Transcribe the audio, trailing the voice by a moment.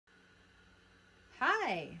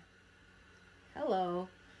Hi. Hello.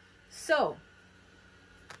 So,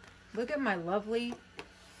 look at my lovely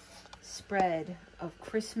spread of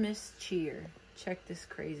Christmas cheer. Check this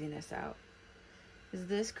craziness out. Is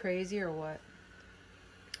this crazy or what?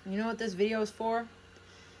 You know what this video is for?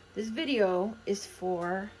 This video is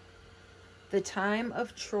for the time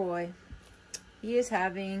of Troy. He is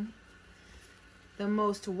having the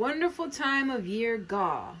most wonderful time of year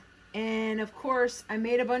GAW. And of course, I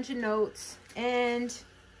made a bunch of notes and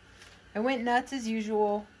I went nuts as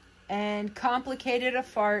usual and complicated a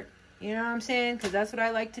fart. You know what I'm saying? Because that's what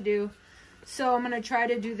I like to do. So I'm going to try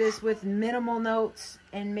to do this with minimal notes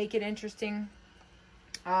and make it interesting.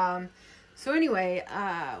 So anyway,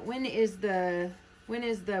 when is the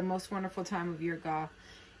most wonderful time of year GAW?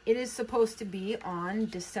 It is supposed to be on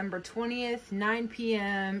December 20th, 9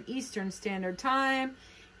 p.m. Eastern Standard Time.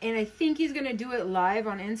 And I think he's going to do it live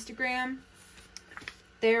on Instagram.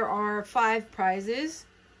 There are 5 prizes.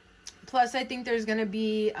 Plus, I think there's going to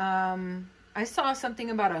be, I saw something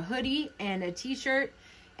about a hoodie and a t-shirt.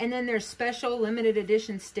 And then there's special limited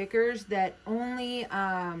edition stickers that only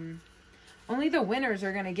the winners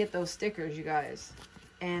are going to get those stickers, you guys.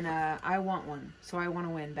 And I want one, so I want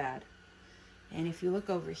to win bad. And if you look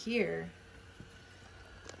over here,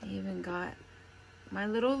 I even got my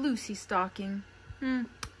little Lucy stocking.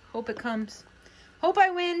 Hope it comes. Hope I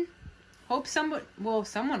win. Hope someone will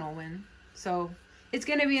win. So it's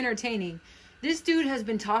going to be entertaining. This dude has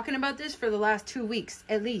been talking about this for the last 2 weeks,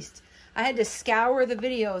 at least. I had to scour the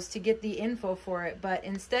videos to get the info for it. But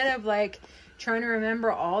instead of like trying to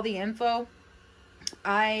remember all the info,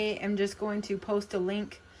 I am just going to post a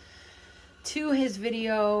link to his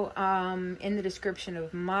video in the description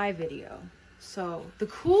of my video. So the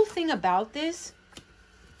cool thing about this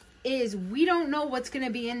is we don't know what's going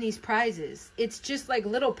to be in these prizes. It's just like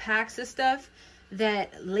little packs of stuff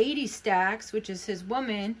that Lady Stacks, which is his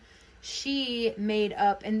woman, she made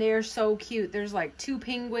up, and they're so cute. There's like 2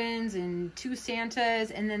 penguins and 2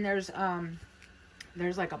 Santas, and then there's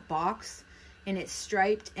like a box, and it's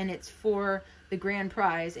striped, and it's for the grand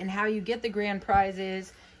prize. And how you get the grand prize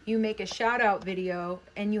is you make a shout out video,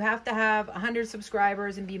 and you have to have 100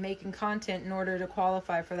 subscribers and be making content in order to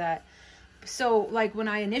qualify for that. So like when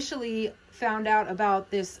I initially found out about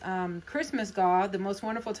this XmasGAW, the most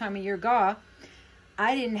wonderful time of year GAW,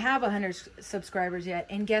 I didn't have 100 subscribers yet.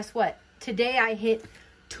 And guess what? Today I hit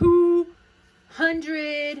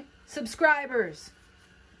 200 subscribers.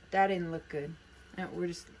 That didn't look good. We're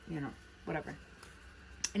just, whatever.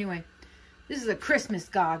 Anyway, this is a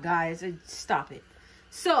XmasGAW, guys. Stop it.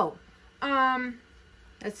 So,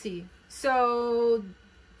 let's see. So,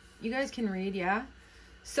 you guys can read, yeah?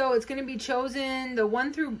 So, it's going to be chosen,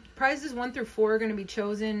 prizes 1 through 4 are going to be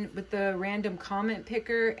chosen with the random comment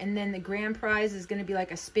picker. And then the grand prize is going to be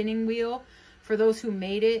like a spinning wheel for those who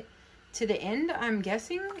made it to the end, I'm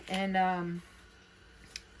guessing. And,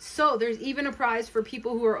 so there's even a prize for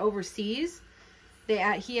people who are overseas.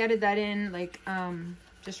 He added that in like,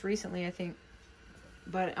 just recently, I think.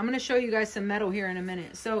 But I'm going to show you guys some metal here in a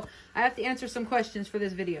minute. So I have to answer some questions for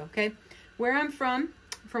this video, okay? Where I'm from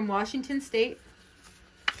Washington State.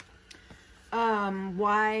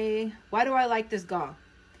 Why do I like this GAW?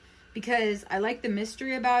 Because I like the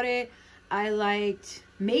mystery about it. I liked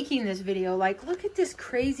making this video. Like, look at this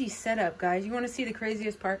crazy setup, guys. You want to see the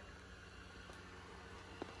craziest part?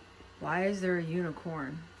 Why is there a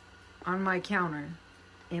unicorn on my counter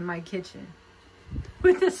in my kitchen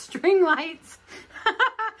with the string lights?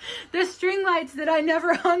 The string lights that I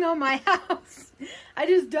never hung on my house. I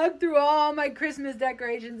just dug through all my Christmas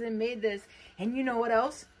decorations and made this. And you know what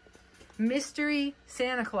else? Mystery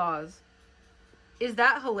Santa Claus. Is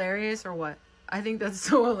that hilarious or what? I think that's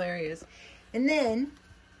so hilarious. And then,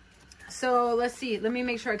 so let's see. Let me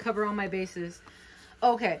make sure I cover all my bases.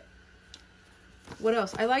 Okay. What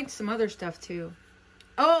else? I liked some other stuff too.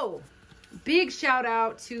 Oh, big shout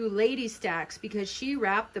out to Lady Stacks, because she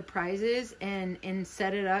wrapped the prizes and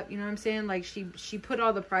set it up. You know what I'm saying? Like she put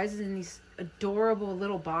all the prizes in these adorable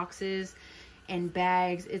little boxes and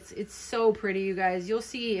bags. It's so pretty, you guys. You'll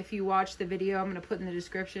see if you watch the video. I'm going to put in the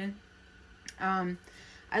description. I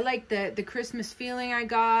like the Christmas feeling I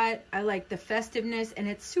got. I like the festiveness, and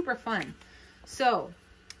it's super fun. So,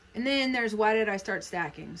 and then there's why did I start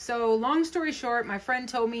stacking? So long story short, my friend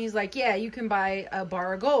told me, he's like, yeah, you can buy a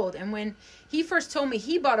bar of gold. And when he first told me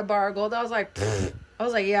he bought a bar of gold, I was like,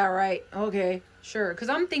 yeah, right. Okay, sure. Because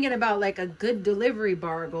I'm thinking about like a good delivery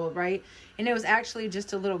bar of gold, right? And it was actually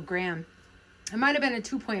just a little gram. It might have been a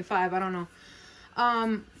 2.5. I don't know.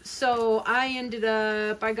 So I ended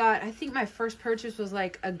up, I think my first purchase was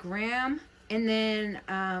like a gram. And then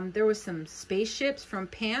there was some spaceships from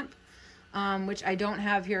PAMP. which I don't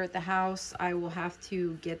have here at the house. I will have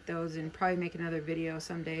to get those and probably make another video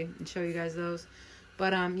someday and show you guys those.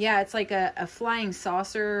 But yeah, it's like a flying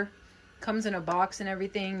saucer. Comes in a box and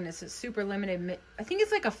everything. This is super limited. I think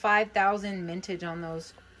it's like a 5,000 mintage on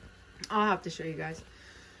those. I'll have to show you guys.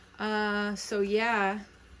 So yeah.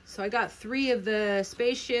 So I got 3 of the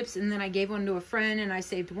spaceships, and then I gave one to a friend, and I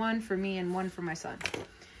saved one for me and one for my son.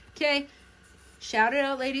 Okay. Shout it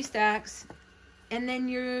out, Lady Stacks. And then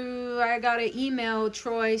I got an email,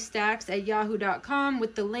 troystacks@yahoo.com,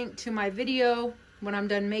 with the link to my video when I'm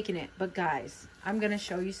done making it. But guys, I'm going to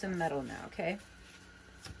show you some metal now, okay?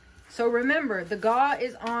 So remember, the GAW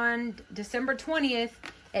is on December 20th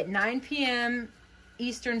at 9 p.m.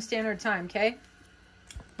 Eastern Standard Time, okay?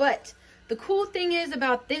 But the cool thing is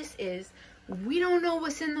about this is we don't know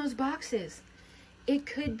what's in those boxes. It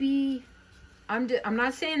could be, I'm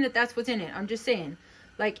not saying that that's what's in it. I'm just saying,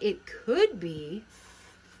 like, it could be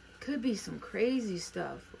some crazy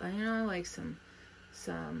stuff. You know, like some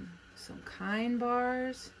kind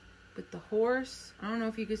bars with the horse. I don't know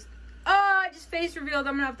if you could. Oh, I just face revealed.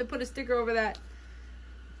 I'm gonna have to put a sticker over that.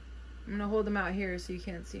 I'm gonna hold them out here so you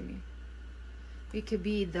can't see me. It could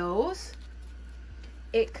be those.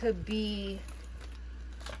 It could be,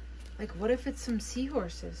 like, what if it's some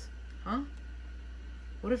seahorses? Huh?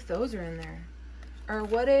 What if those are in there? Or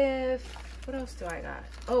what else do I got?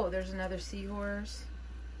 Oh, there's another seahorse.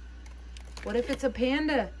 What if it's a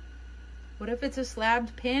panda? What if it's a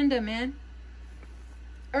slabbed panda, man?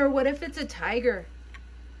 Or what if it's a tiger?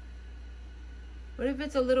 What if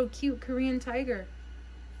it's a little cute Korean tiger?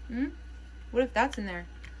 What if that's in there?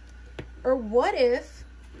 Or what if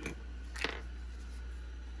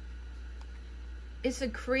it's a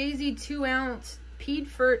crazy 2-ounce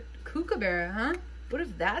Piedfort kookaburra, huh? What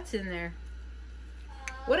if that's in there?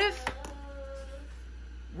 What if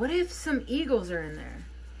some eagles are in there?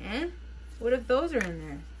 Eh? What if those are in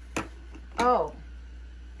there? Oh,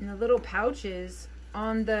 and the little pouches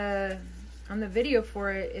on the video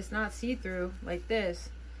for it, it's not see-through like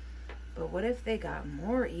this. But what if they got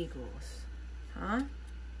more eagles? Huh?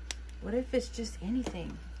 What if it's just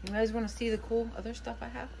anything? You guys want to see the cool other stuff I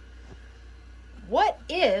have? What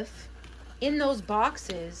if in those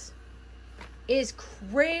boxes is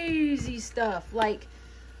crazy stuff? Like,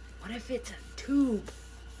 what if it's a tube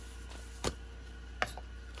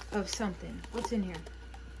of something? What's in here?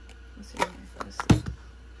 What's in here? Let's see.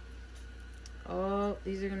 Oh,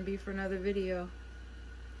 these are going to be for another video.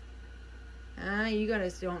 You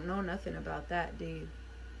guys don't know nothing about that, do you?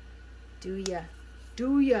 Do ya?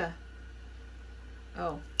 Do ya?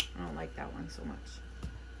 Oh, I don't like that one so much.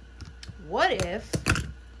 What if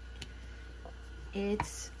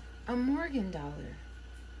it's a Morgan dollar?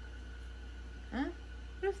 Huh?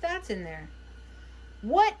 What if that's in there?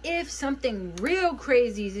 What if something real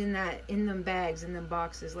crazy is in them bags, in them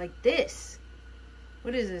boxes, like this?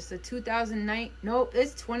 What is this? A 2009? Nope,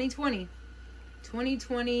 it's 2020.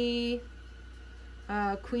 2020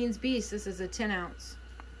 Queen's Beast. This is a 10-ounce.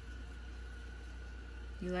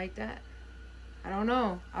 You like that? I don't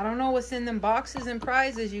know. I don't know what's in them boxes and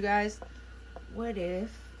prizes, you guys. What if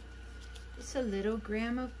it's a little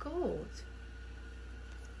gram of gold?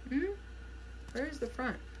 Where's the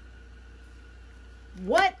front?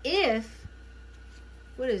 What if,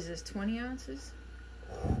 what is this, 20 ounces?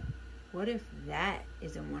 What if that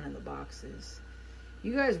is in one of the boxes?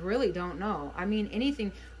 You guys really don't know. I mean,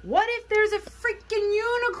 anything. What if there's a freaking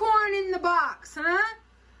unicorn in the box, huh?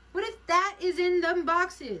 What if that is in them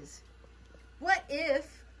boxes? What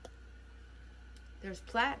if there's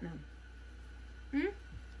platinum?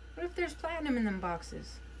 What if there's platinum in them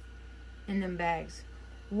boxes? In them bags?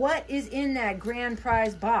 What is in that grand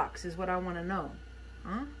prize box is what I want to know.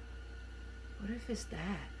 Huh? What if it's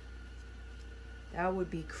that? That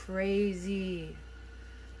would be crazy.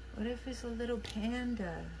 What if it's a little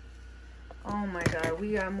panda? Oh my God,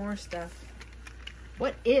 we got more stuff.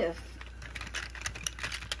 What if?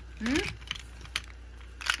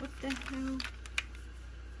 What the hell?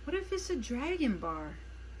 What if it's a dragon bar?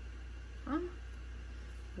 Huh?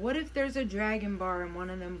 What if there's a dragon bar in one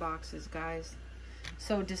of them boxes, guys?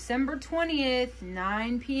 So December 20th,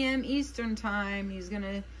 9 p.m. Eastern time, he's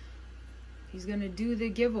gonna do the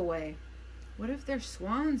giveaway. What if there's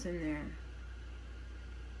swans in there?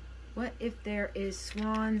 What if there is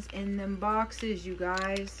swans in them boxes, you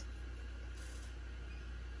guys?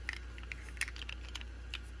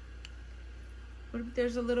 What if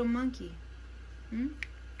there's a little monkey?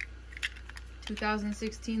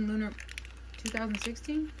 2016 lunar...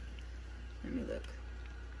 2016? Let me look.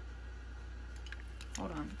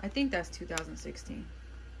 Hold on. I think that's 2016.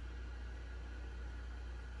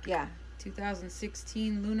 Yeah,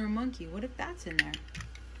 2016 Lunar Monkey. What if that's in there?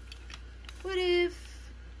 What if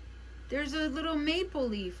there's a little maple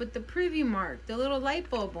leaf with the preview mark, the little light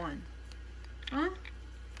bulb one? Huh?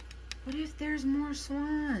 What if there's more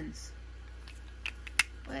swans?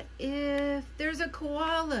 What if there's a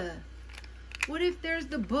koala? What if there's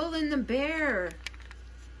the bull and the bear?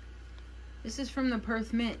 This is from the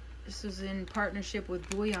Perth Mint. This is in partnership with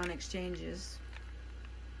Bullion Exchanges.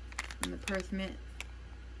 From the Perth Mint.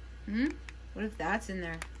 What if that's in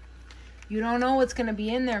there? You don't know what's going to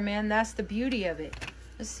be in there, man. That's the beauty of it.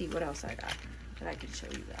 Let's see what else I got that I can show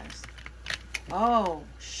you guys. Oh,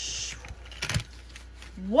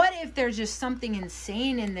 what if there's just something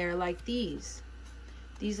insane in there like these?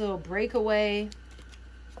 These little breakaway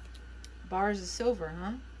bars of silver,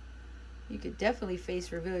 huh? You could definitely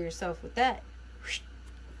face reveal yourself with that.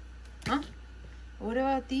 Huh? What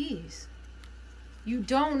about these? You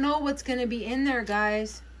don't know what's going to be in there,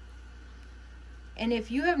 guys. And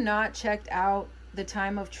if you have not checked out the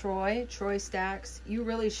Time of Troy Stacks, you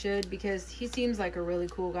really should, because he seems like a really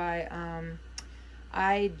cool guy.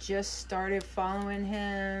 I just started following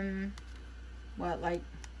him, like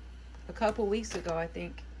a couple weeks ago, I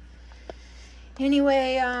think.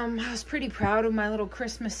 Anyway, I was pretty proud of my little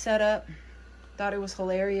Christmas setup. Thought it was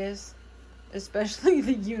hilarious, especially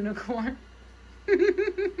the unicorn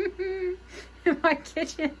in my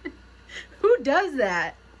kitchen. Who does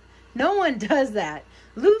that? No one does that.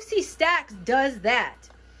 Lucy Stacks does that.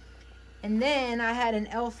 And then I had an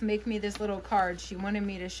elf make me this little card. She wanted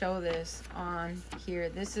me to show this on here.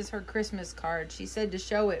 This is her Christmas card. She said to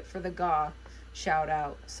show it for the GAW shout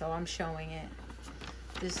out. So I'm showing it.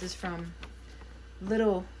 This is from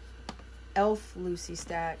little elf Lucy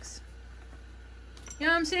Stacks. You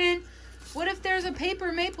know what I'm saying? What if there's a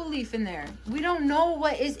paper maple leaf in there? We don't know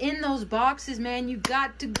what is in those boxes, man. You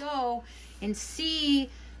got to go and see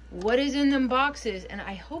what is in them boxes. And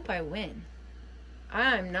I hope I win.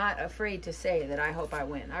 I'm not afraid to say that I hope I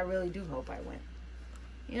win. I really do hope I win.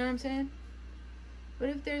 You know what I'm saying? What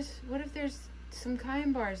if there's some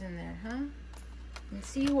kind bars in there, huh? And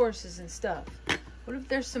seahorses and stuff. What if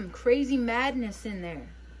there's some crazy madness in there,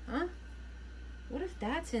 huh? What if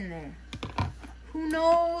that's in there? Who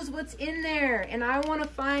knows what's in there? And I want to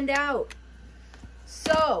find out.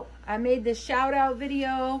 So I made this shout out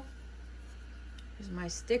video. Here's my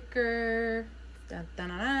sticker. Dun, dun,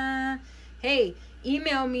 dun, dun. Hey,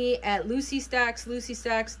 email me at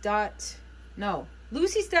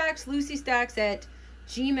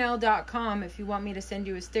lucystacks@gmail.com if you want me to send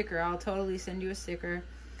you a sticker. I'll totally send you a sticker.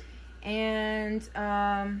 And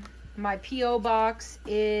my P.O. box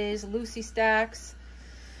is Lucy Stacks.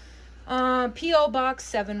 P.O. Box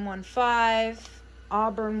 715,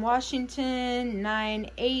 Auburn, Washington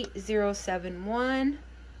 98071.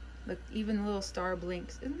 Look, even the little star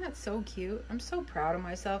blinks. Isn't that so cute? I'm so proud of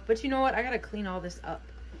myself. But you know what? I gotta clean all this up.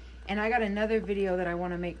 And I got another video that I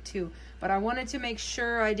want to make too. But I wanted to make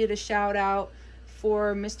sure I did a shout out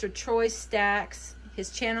for Mr. Troy Stacks.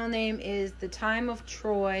 His channel name is The Time of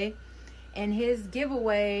Troy. And his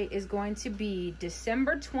giveaway is going to be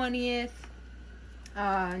December 20th,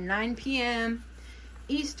 9 p.m.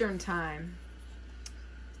 Eastern Time.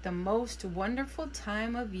 The most wonderful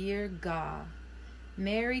time of year, GAW.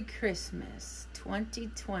 Merry Christmas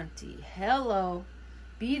 2020. Hello.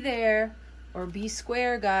 Be there or be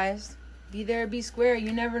square, guys. Be there, be square.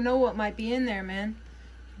 You never know what might be in there, man.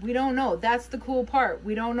 We don't know. That's the cool part.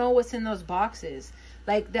 We don't know what's in those boxes.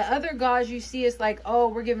 Like the other GAWs you see is like, oh,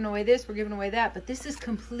 we're giving away this, we're giving away that. But this is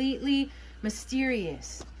completely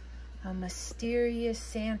mysterious. A mysterious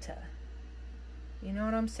Santa. You know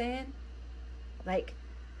what I'm saying? Like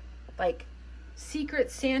Secret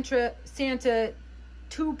Santa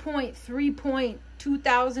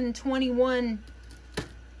 2.3.2021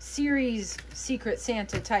 series Secret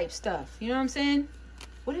Santa type stuff. You know what I'm saying?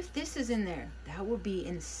 What if this is in there? That would be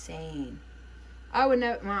insane. I would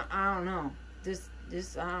never, I don't know. This,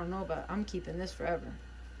 I don't know about, I'm keeping this forever.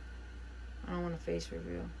 I don't want a face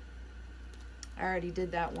reveal. I already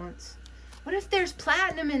did that once. What if there's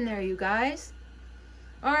platinum in there, you guys?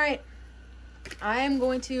 All right. I am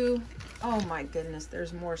going to, oh my goodness,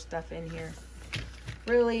 there's more stuff in here.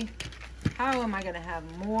 Really? How am I going to have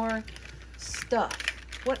more stuff?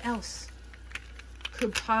 What else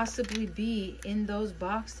could possibly be in those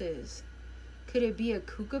boxes? Could it be a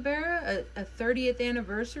kookaburra, a 30th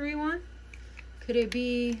anniversary one? Could it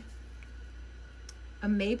be a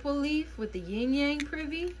maple leaf with the yin yang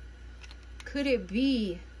privy? Could it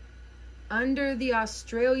be Under the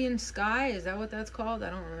Australian Sky? Is that what that's called? I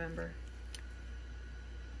don't remember.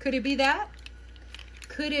 Could it be that?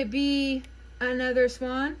 Could it be another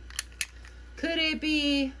swan? Could it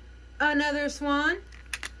be another swan?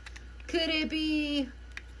 Could it be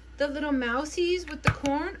the little mousies with the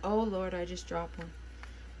corn? Oh, Lord, I just dropped one.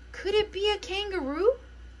 Could it be a kangaroo?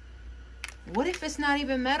 What if it's not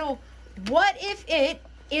even metal? What if it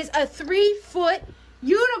is a 3-foot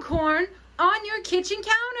unicorn on your kitchen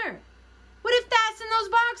counter? What if that's in those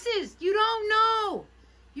boxes? You don't know.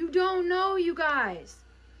 You don't know, you guys.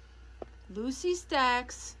 Lucy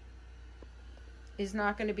Stacks is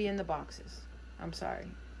not going to be in the boxes. I'm sorry.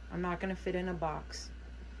 I'm not going to fit in a box.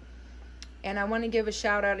 And I want to give a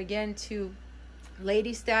shout out again to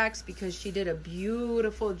Lady Stacks because she did a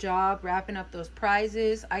beautiful job wrapping up those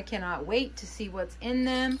prizes. I cannot wait to see what's in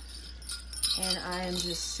them. And I am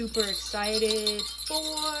just super excited for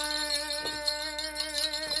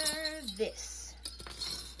this.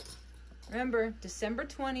 Remember, December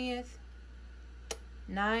 20th,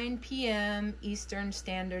 9 p.m. Eastern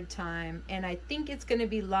Standard Time. And I think it's going to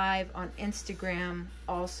be live on Instagram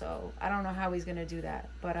also. I don't know how he's going to do that.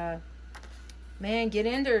 But, man, get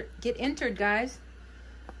entered, guys.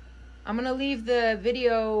 I'm going to leave the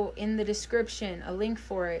video in the description, a link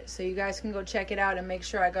for it, so you guys can go check it out and make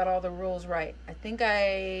sure I got all the rules right. I think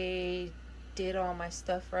I did all my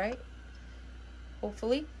stuff right.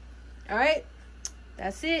 Hopefully. All right.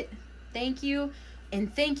 That's it. Thank you.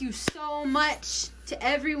 And thank you so much to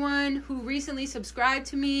everyone who recently subscribed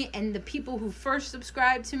to me and the people who first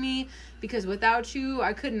subscribed to me, because without you,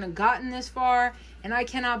 I couldn't have gotten this far. And I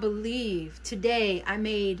cannot believe today I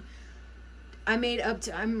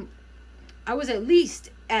was at least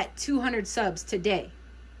at 200 subs today.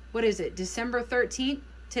 What is it? December 13th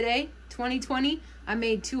today, 2020. I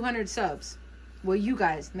made 200 subs. Well, you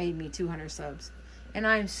guys made me 200 subs. And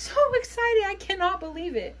I'm so excited. I cannot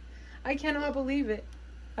believe it. I cannot believe it.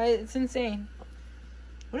 It's insane.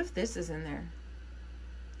 What if this is in there?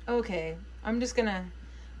 Okay. I'm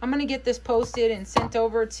gonna get this posted and sent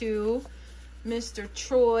over to Mr.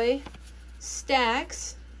 Troy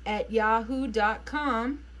Stacks at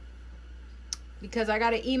yahoo.com because I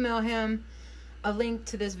gotta email him a link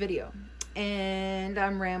to this video. And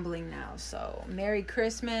I'm rambling now, so Merry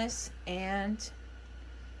Christmas. And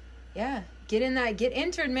yeah, get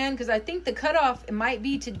entered, man, because I think the cutoff, it might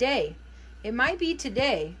be today.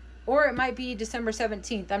 Or it might be December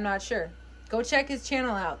 17th. I'm not sure. Go check his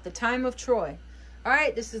channel out, The Time of Troy. All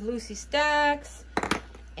right, this is Lucy Stacks,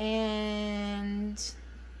 and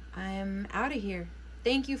I'm out of here.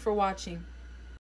 Thank you for watching.